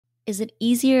Is it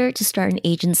easier to start an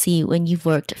agency when you've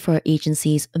worked for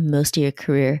agencies most of your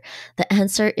career? The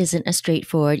answer isn't a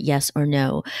straightforward yes or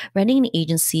no. Running an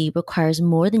agency requires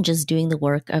more than just doing the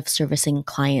work of servicing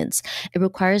clients. It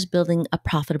requires building a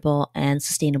profitable and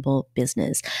sustainable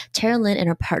business. Taralyn and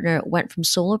her partner went from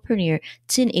solopreneur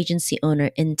to an agency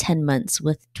owner in 10 months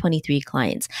with 23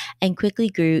 clients and quickly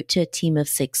grew to a team of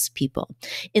 6 people.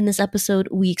 In this episode,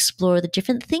 we explore the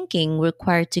different thinking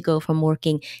required to go from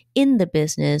working in the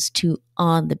business to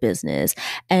on the business.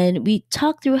 And we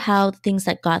talk through how the things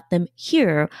that got them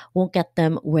here won't get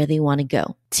them where they want to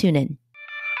go. Tune in.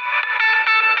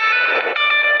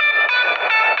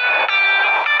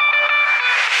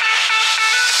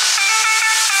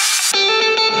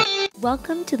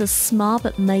 Welcome to the Small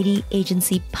But Mighty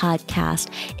Agency Podcast.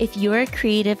 If you're a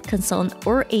creative consultant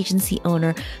or agency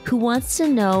owner who wants to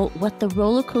know what the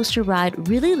roller coaster ride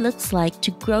really looks like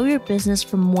to grow your business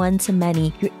from one to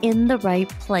many, you're in the right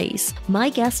place.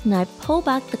 My guest and I pull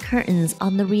back the curtains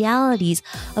on the realities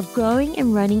of growing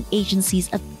and running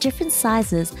agencies of different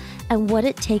sizes and what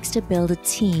it takes to build a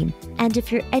team. And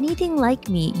if you're anything like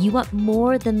me, you want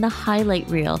more than the highlight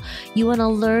reel. You want to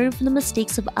learn from the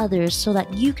mistakes of others so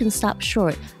that you can stop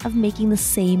short of making the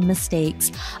same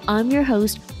mistakes. I'm your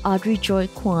host, Audrey Joy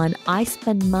Kwan. I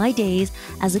spend my days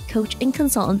as a coach and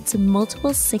consultant to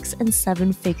multiple 6- and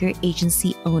 7-figure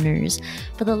agency owners.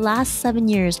 For the last 7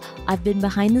 years, I've been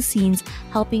behind the scenes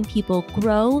helping people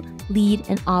grow, lead,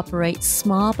 and operate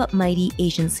small but mighty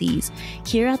agencies.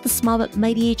 Here at the Small But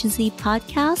Mighty Agency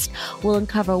Podcast, we'll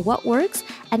uncover what works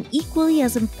and, equally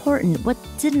as important, what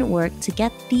didn't work to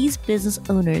get these business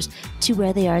owners to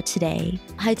where they are today.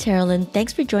 Hi, Taralyn.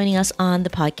 Thanks for joining us on the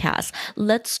podcast.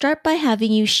 Let's start by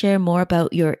having you share more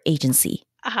about your agency.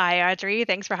 Hi, Audrey.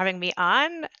 Thanks for having me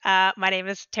on. My name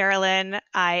is Taralyn.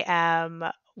 I am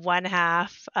one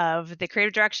half of the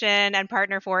creative direction and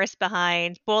partner force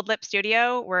behind Bold Lip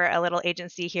Studio. We're a little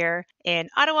agency here in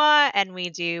Ottawa, and we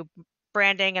do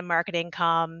branding and marketing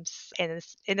comms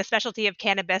in the specialty of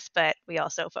cannabis, but we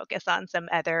also focus on some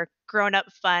other grown-up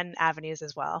fun avenues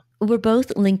as well. We're both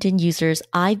LinkedIn users.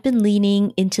 I've been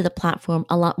leaning into the platform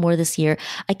a lot more this year.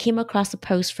 I came across a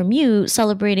post from you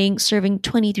celebrating serving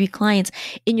 23 clients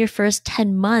in your first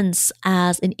 10 months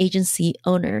as an agency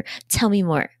owner. Tell me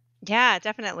more. Yeah,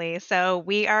 definitely. So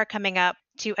we are coming up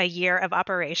to a year of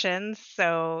operations.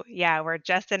 So yeah, we're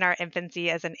just in our infancy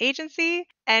as an agency.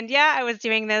 And yeah, I was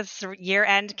doing this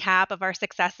year-end cap of our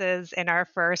successes in our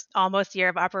first almost year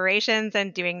of operations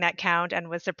and doing that count, and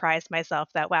was surprised myself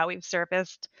that, wow, we've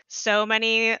serviced so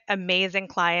many amazing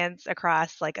clients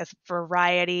across like a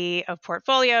variety of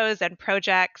portfolios and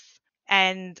projects.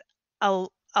 And a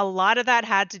lot of that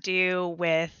had to do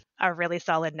with a really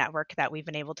solid network that we've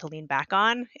been able to lean back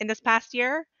on in this past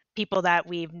year. People that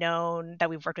we've known, that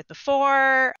we've worked with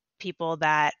before, people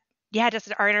that,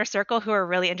 just our inner circle who are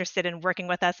really interested in working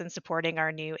with us and supporting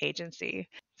our new agency.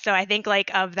 So I think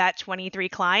like of that 23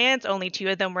 clients, only 2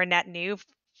 of them were net new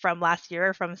from last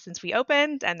year, from since we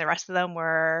opened, and the rest of them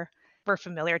were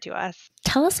familiar to us.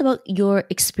 Tell us about your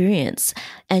experience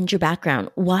and your background.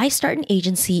 Why start an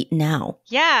agency now?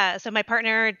 Yeah, so my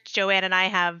partner, Joanne, and I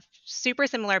have super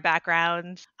similar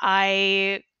backgrounds.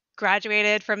 I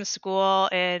graduated from school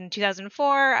in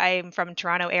 2004. I'm from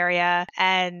Toronto area,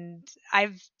 and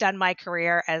I've done my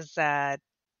career as a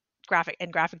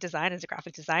graphic design as a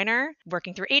graphic designer,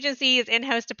 working through agencies,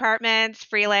 in-house departments,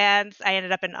 freelance. I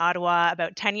ended up in Ottawa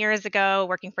about 10 years ago,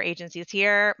 working for agencies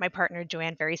here. My partner,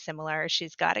 Joanne, very similar.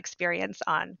 She's got experience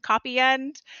on copy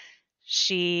end.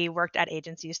 She worked at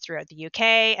agencies throughout the UK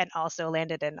and also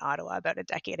landed in Ottawa about a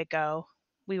decade ago.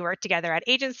 We worked together at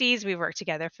agencies. We worked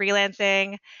together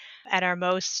freelancing. And our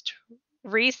most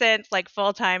recent like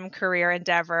full-time career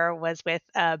endeavor was with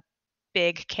a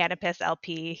big cannabis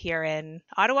LP here in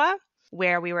Ottawa,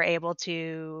 where we were able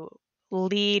to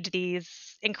lead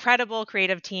these incredible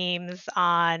creative teams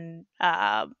on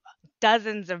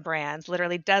dozens of brands,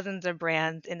 literally dozens of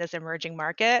brands in this emerging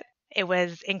market. It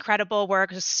was incredible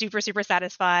work. It was super, super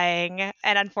satisfying.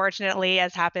 And unfortunately,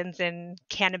 as happens in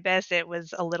cannabis, it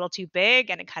was a little too big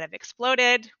and it kind of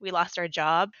exploded. We lost our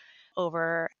job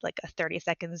over like a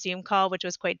 30-second Zoom call, which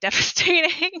was quite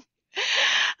devastating.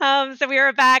 So we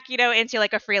were back, into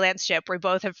like a freelance ship. We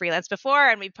both have freelanced before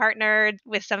and we partnered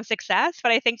with some success.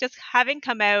 But I think just having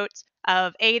come out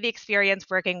of the experience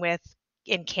working with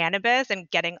in cannabis and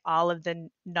getting all of the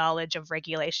knowledge of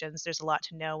regulations, there's a lot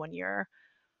to know when you're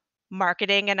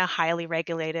marketing in a highly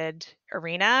regulated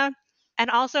arena. And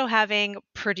also having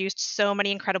produced so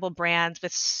many incredible brands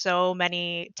with so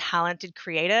many talented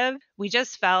creative, we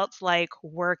just felt like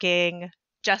working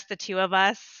just the 2 of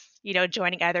us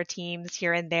joining other teams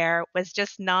here and there was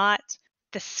just not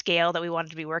the scale that we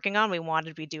wanted to be working on. We wanted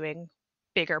to be doing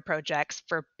bigger projects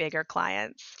for bigger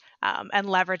clients, and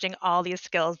leveraging all these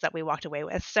skills that we walked away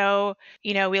with. So,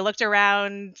 we looked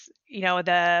around,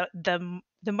 the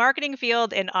marketing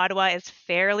field in Ottawa is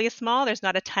fairly small. There's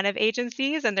not a ton of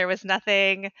agencies, and there was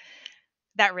nothing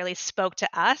that really spoke to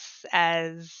us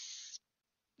as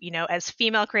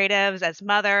female creatives, as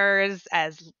mothers,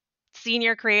 as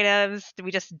senior creatives.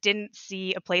 We just didn't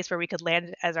see a place where we could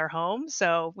land as our home.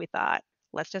 So we thought,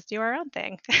 let's just do our own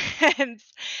thing. And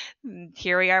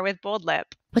here we are with Bold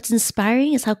Lip. What's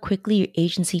inspiring is how quickly your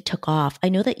agency took off. I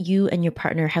know that you and your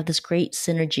partner have this great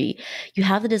synergy. You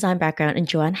have the design background and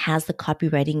Joanne has the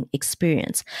copywriting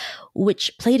experience,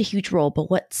 which played a huge role. But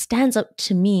what stands out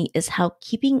to me is how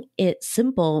keeping it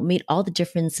simple made all the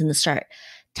difference in the start.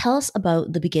 Tell us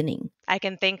about the beginning. I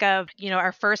can think of,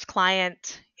 our first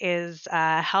client is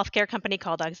a healthcare company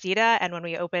called Oxida. And when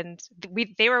we opened,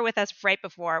 they were with us right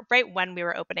when we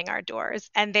were opening our doors.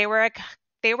 And they were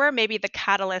maybe the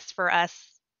catalyst for us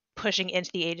pushing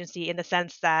into the agency, in the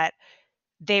sense that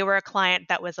they were a client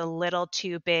that was a little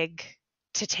too big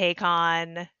to take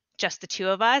on just the two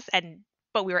of us,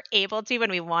 but we were able to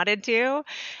when we wanted to.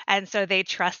 And so they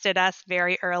trusted us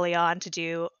very early on to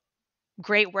do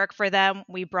great work for them.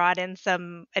 We brought in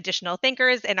some additional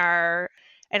thinkers in our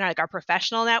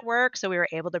professional network. So we were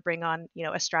able to bring on,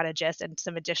 a strategist and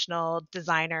some additional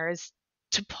designers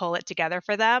to pull it together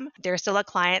for them. They're still a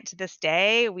client to this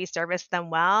day. We service them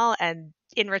well, and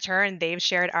in return, they've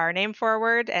shared our name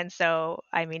forward. And so,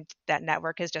 that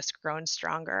network has just grown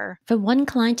stronger. From 1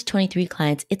 client to 23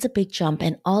 clients, it's a big jump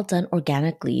and all done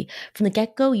organically. From the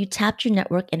get-go, you tapped your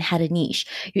network and had a niche.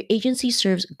 Your agency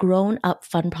serves grown-up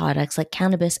fun products like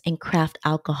cannabis and craft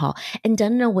alcohol, and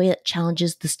done in a way that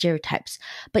challenges the stereotypes.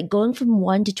 But going from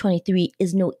 1 to 23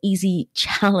 is no easy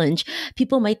challenge.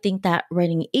 People might think that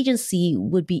running an agency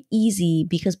would be easy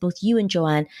because both you and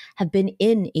Joanne have been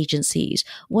in agencies.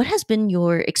 What has been your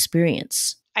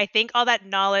experience? I think all that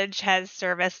knowledge has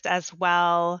serviced as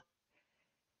well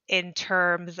in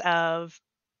terms of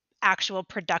actual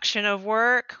production of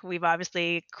work. We've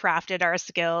obviously crafted our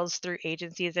skills through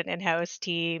agencies and in-house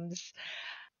teams,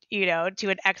 to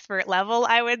an expert level,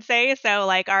 I would say. So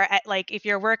if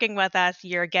you're working with us,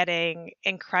 you're getting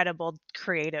incredible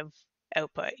creative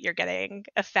output. You're getting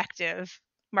effective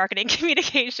marketing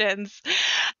communications.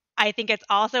 I think it's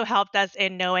also helped us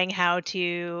in knowing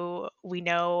we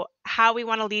know how we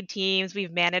want to lead teams.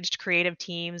 We've managed creative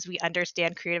teams. We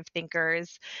understand creative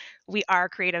thinkers. We are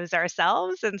creatives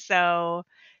ourselves. And so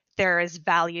there is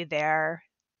value there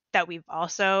that we've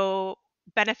also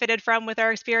benefited from with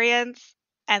our experience.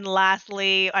 And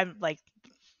lastly, I'm like,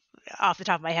 off the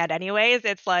top of my head anyways,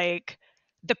 it's like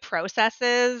the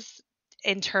processes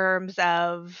in terms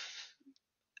of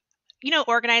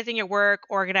organizing your work,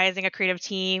 organizing a creative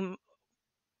team,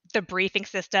 the briefing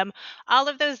system, all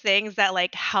of those things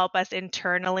that help us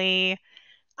internally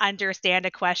understand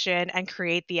a question and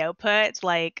create the output.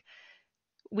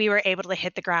 We were able to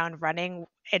hit the ground running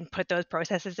and put those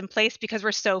processes in place because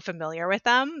we're so familiar with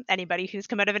them. Anybody who's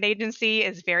come out of an agency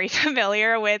is very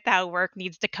familiar with how work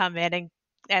needs to come in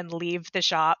and leave the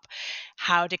shop,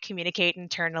 how to communicate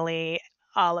internally,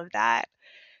 all of that.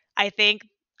 I think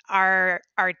our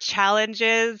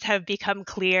challenges have become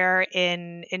clear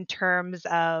in terms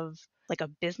of a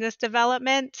business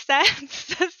development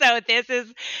sense. So this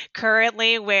is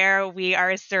currently where we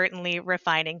are certainly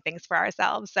refining things for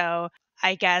ourselves. So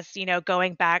I guess,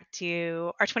 going back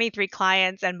to our 23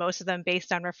 clients and most of them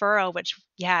based on referral, which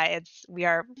we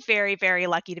are very, very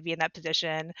lucky to be in that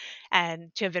position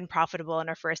and to have been profitable in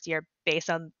our first year based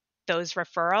on those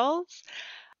referrals.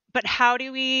 But how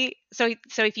do we, so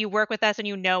if you work with us and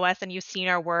you know us and you've seen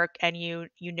our work and you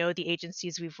know the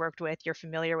agencies we've worked with, you're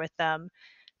familiar with them,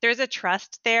 there's a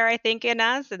trust there, I think, in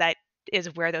us. That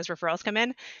is where those referrals come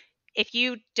in. If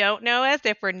you don't know us,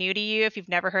 if we're new to you, if you've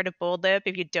never heard of Bold Lip,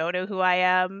 if you don't know who I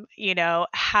am,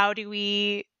 how do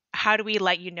we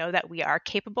let you know that we are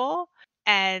capable?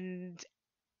 And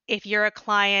if you're a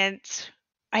client,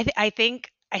 I think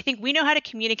we know how to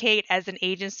communicate as an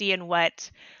agency and what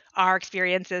our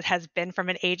experiences has been from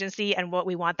an agency and what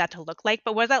we want that to look like.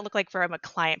 But what does that look like from a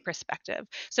client perspective?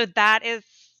 So does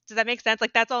that make sense?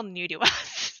 That's all new to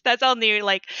us. That's all new.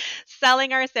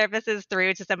 Selling our services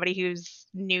through to somebody who's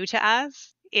new to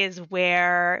us is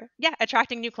where,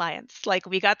 attracting new clients.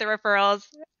 We got the referrals.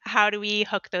 How do we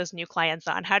hook those new clients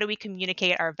on? How do we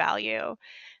communicate our value?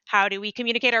 How do we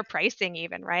communicate our pricing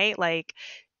even, right?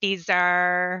 These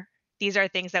are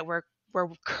things that we're we're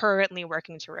currently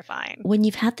working to refine. When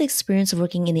you've had the experience of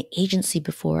working in an agency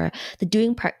before, the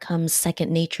doing part comes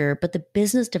second nature, but the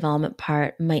business development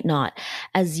part might not.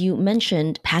 As you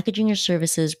mentioned, packaging your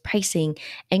services, pricing,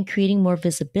 and creating more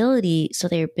visibility so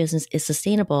that your business is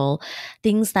sustainable,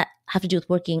 things that have to do with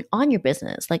working on your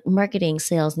business, like marketing,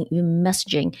 sales, and even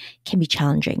messaging, can be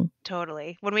challenging.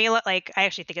 Totally. When we I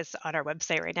actually think it's on our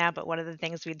website right now, but one of the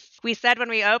things we said when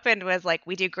we opened was like,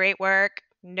 we do great work,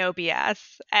 no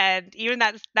BS. And even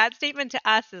that statement to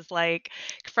us is like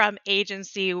from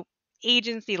agency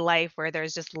life where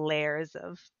there's just layers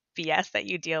of BS that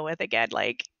you deal with. Again,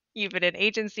 like you've been in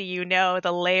agency,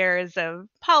 the layers of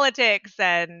politics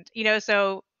and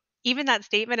so even that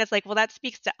statement is like, well, that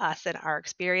speaks to us and our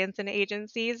experience in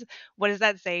agencies. What does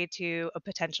that say to a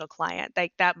potential client?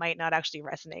 Like that might not actually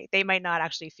resonate. They might not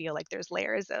actually feel like there's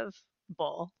layers of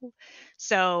bull.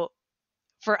 So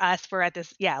for us, we're at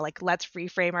this, like let's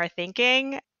reframe our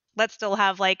thinking. Let's still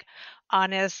have like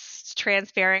honest,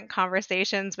 transparent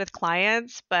conversations with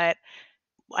clients, but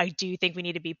I do think we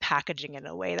need to be packaging in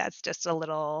a way that's just a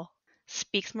little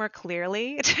speaks more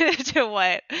clearly to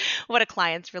what a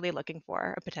client's really looking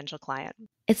for, a potential client.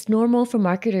 It's normal for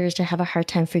marketers to have a hard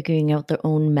time figuring out their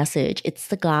own message. It's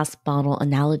the glass bottle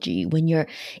analogy. When you're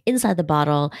inside the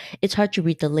bottle, it's hard to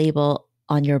read the label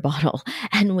on your bottle.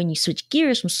 And when you switch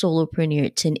gears from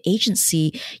solopreneur to an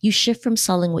agency, you shift from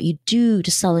selling what you do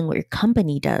to selling what your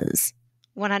company does.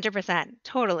 100%.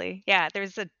 Totally. Yeah,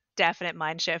 there's a definite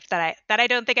mind shift that I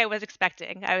don't think I was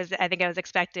expecting. I think I was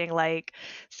expecting like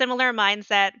similar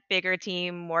mindset, bigger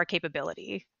team, more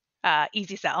capability,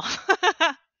 easy sell.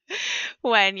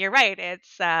 When you're right,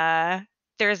 it's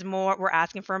there's more, we're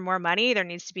asking for more money, there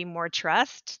needs to be more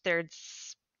trust,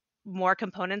 there's more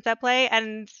components at play,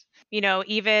 and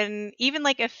even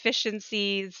like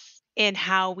efficiencies in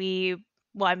how we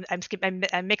well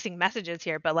I'm mixing messages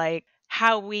here, but like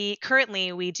how we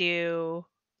do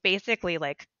basically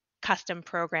like custom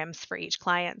programs for each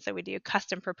client. So we do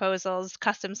custom proposals,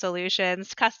 custom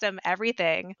solutions, custom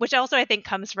everything, which also I think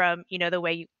comes from, the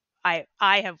way I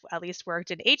have at least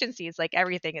worked in agencies, like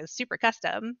everything is super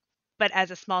custom. But as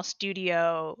a small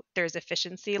studio, there's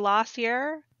efficiency loss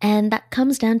here. And that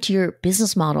comes down to your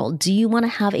business model. Do you want to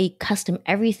have a custom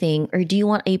everything, or do you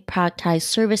want a productized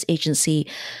service agency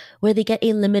where they get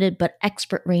a limited but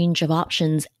expert range of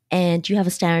options and you have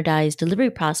a standardized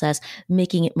delivery process,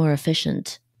 making it more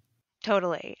efficient?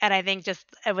 Totally. And I think just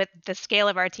with the scale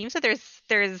of our team, so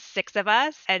there's 6 of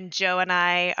us, and Joe and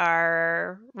I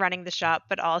are running the shop,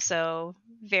 but also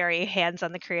very hands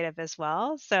on the creative as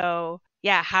well. So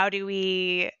yeah, how do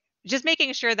we just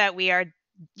making sure that we are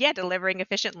delivering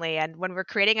efficiently. And when we're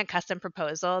creating a custom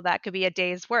proposal, that could be a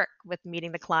day's work with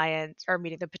meeting the client or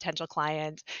meeting the potential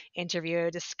client,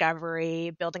 interview,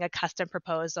 discovery, building a custom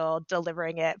proposal,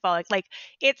 delivering it. But like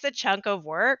it's a chunk of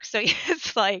work. So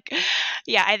it's like,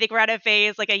 yeah, I think we're at a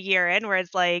phase like a year in where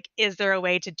it's like, is there a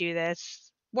way to do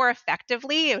this more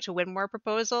effectively to win more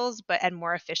proposals, and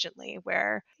more efficiently?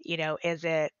 Where,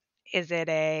 is it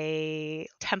a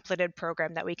templated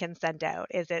program that we can send out?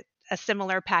 Is it a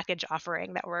similar package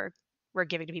offering that we're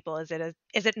giving to people? Is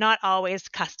it not always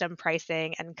custom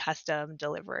pricing and custom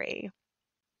delivery?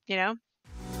 You know?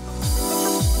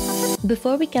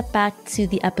 Before we get back to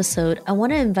the episode, I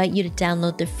want to invite you to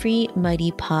download the free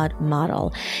Mighty Pod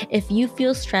model. If you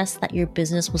feel stressed that your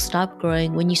business will stop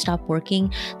growing when you stop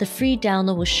working, the free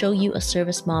download will show you a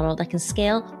service model that can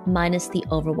scale minus the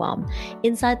overwhelm.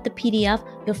 Inside the PDF,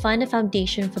 you'll find a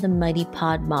foundation for the Mighty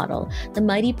Pod model. The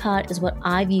Mighty Pod is what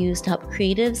I've used to help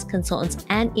creatives, consultants,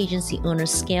 and agency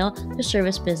owners scale their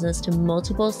service business to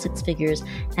multiple 6 figures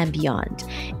and beyond.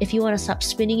 If you want to stop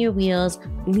spinning your wheels,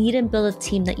 lead and build a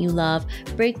team that you love,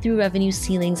 break through revenue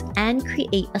ceilings, and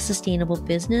create a sustainable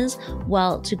business,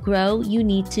 well, to grow, you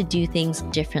need to do things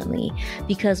differently,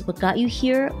 because what got you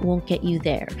here won't get you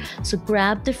there. So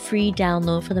grab the free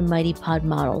download for the Mighty Pod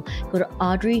model. Go to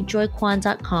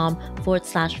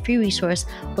audreyjoykwan.com/free resource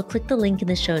or click the link in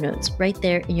the show notes right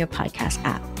there in your podcast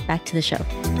app. Back to the show.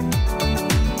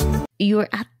 You're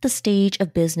at the stage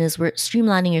of business where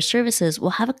streamlining your services will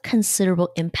have a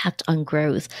considerable impact on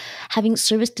growth. Having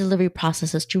service delivery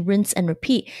processes to rinse and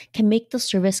repeat can make the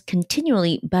service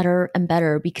continually better and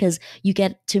better, because you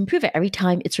get to improve it every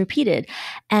time it's repeated.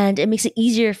 And it makes it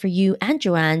easier for you and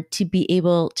Joanne to be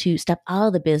able to step out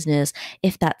of the business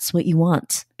if that's what you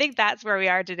want. I think that's where we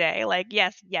are today. Like,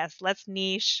 yes, let's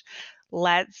niche.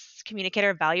 Let's communicate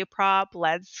our value prop.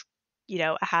 Let's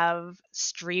have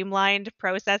streamlined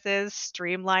processes,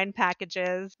 streamlined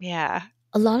packages. Yeah.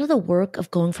 A lot of the work of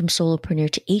going from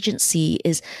solopreneur to agency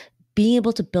is being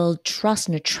able to build trust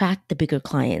and attract the bigger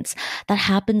clients. That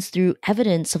happens through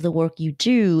evidence of the work you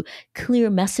do, clear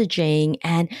messaging,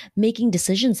 and making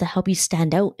decisions that help you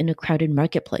stand out in a crowded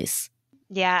marketplace.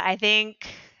 Yeah, I think,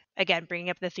 again, bringing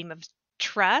up the theme of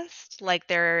trust, like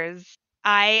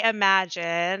I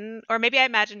imagine, or maybe I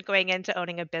imagined going into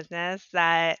owning a business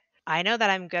that I know that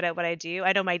I'm good at what I do.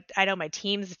 I know my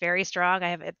team's very strong. I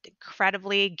have an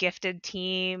incredibly gifted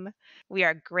team. We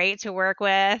are great to work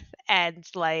with. And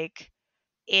like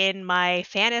in my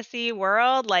fantasy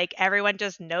world, like everyone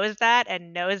just knows that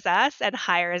and knows us and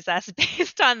hires us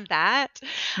based on that.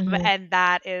 And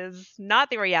that is not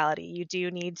the reality. You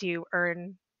do need to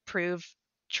prove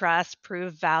trust,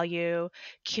 prove value,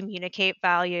 communicate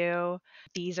value.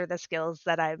 These are the skills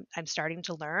that I'm starting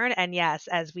to learn. And yes,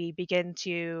 as we begin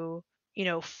to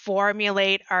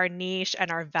formulate our niche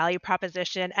and our value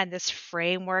proposition and this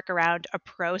framework around a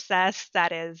process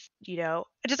that is,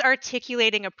 just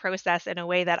articulating a process in a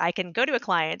way that I can go to a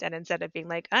client and instead of being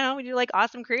like, oh, we do like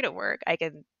awesome creative work, I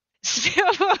can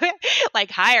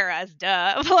like hire us,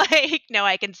 duh. Like, no,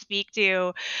 I can speak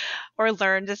to or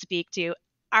learn to speak to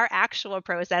our actual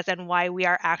process and why we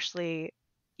are actually,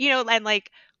 and like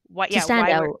To stand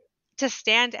why we're out. to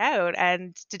stand out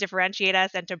and to differentiate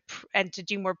us and to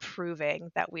do more proving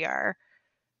that we are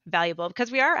valuable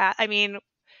because we are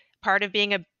part of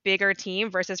being a bigger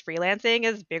team versus freelancing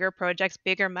is bigger projects,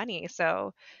 bigger money.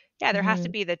 So yeah, there has to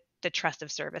be the trust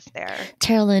of service there.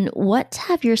 Taralyn, what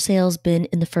have your sales been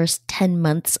in the first 10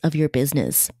 months of your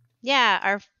business? Yeah,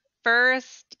 our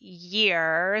first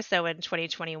year, so in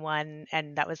 2021,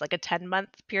 and that was like a 10-month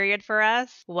period for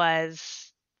us,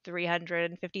 was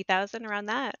 350,000 around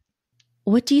that.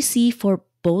 What do you see for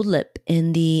Boldlip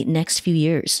in the next few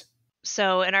years?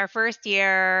 So in our first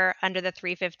year under the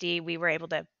 350, we were able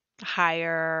to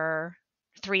hire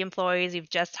 3 employees. We've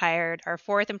just hired our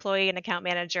 4th employee, an account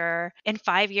manager. In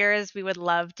 5 years, we would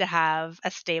love to have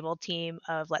a stable team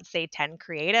of, let's say, 10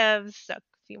 creatives, so a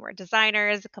few more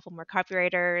designers, a couple more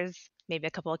copywriters, maybe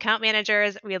a couple account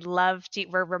managers. We're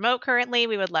remote currently.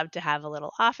 We would love to have a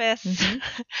little office.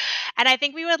 And I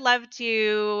think we would love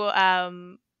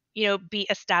to, be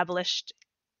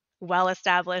well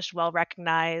established, well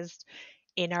recognized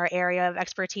in our area of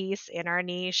expertise, in our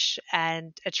niche,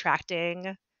 and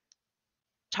attracting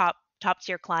top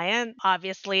tier client.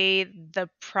 Obviously, the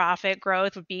profit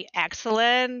growth would be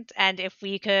excellent. And if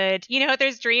we could,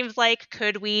 there's dreams like,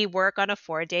 could we work on a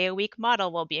 4-day-a-week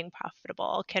model while being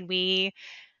profitable? Can we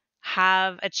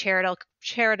have a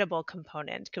charitable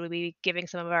component? Could we be giving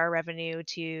some of our revenue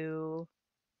to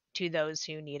those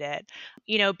who need it?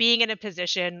 Being in a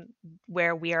position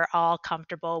where we are all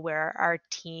comfortable, where our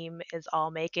team is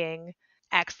all making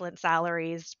excellent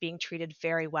salaries, being treated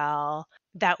very well,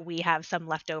 that we have some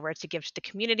left over to give to the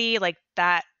community, like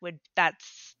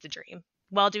that's the dream.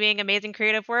 While doing amazing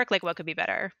creative work, like what could be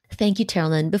better? Thank you,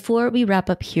 Taralyn. Before we wrap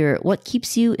up here, what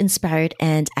keeps you inspired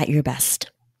and at your best?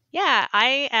 Yeah,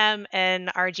 I am an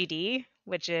RGD,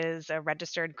 which is a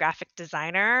registered graphic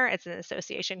designer. It's an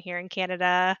association here in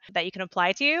Canada that you can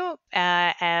apply to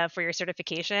for your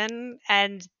certification.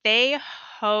 And they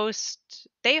host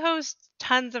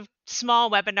tons of small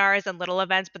webinars and little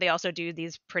events, but they also do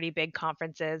these pretty big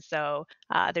conferences. So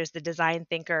there's the Design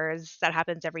Thinkers that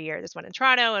happens every year. There's one in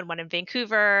Toronto and one in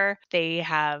Vancouver. They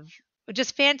have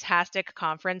just fantastic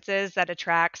conferences that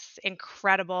attracts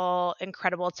incredible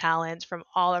talent from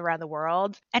all around the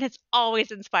world. And it's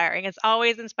always inspiring. It's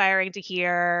always inspiring to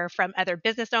hear from other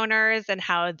business owners and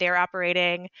how they're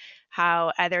operating,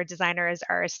 how other designers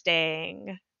are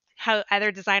staying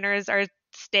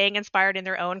inspired in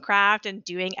their own craft and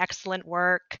doing excellent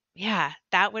work. Yeah,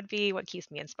 that would be what keeps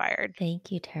me inspired.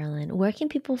 Thank you, Taralyn. Where can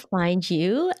people find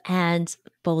you and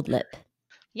Boldlip?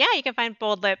 Yeah, you can find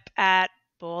Boldlip at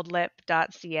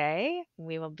boldlip.ca.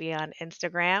 We will be on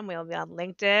Instagram. We will be on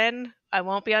LinkedIn. I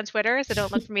won't be on Twitter, so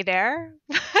don't look for me there.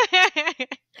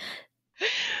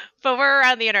 But we're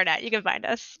around the internet. You can find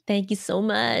us. Thank you so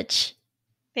much.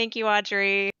 Thank you,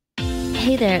 Audrey.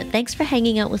 Hey there, thanks for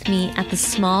hanging out with me at the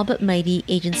Small But Mighty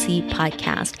Agency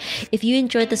podcast. If you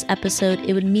enjoyed this episode,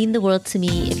 it would mean the world to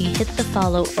me if you hit the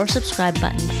follow or subscribe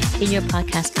button in your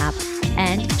podcast app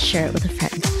and share it with a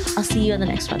friend. I'll see you on the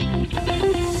next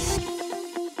one.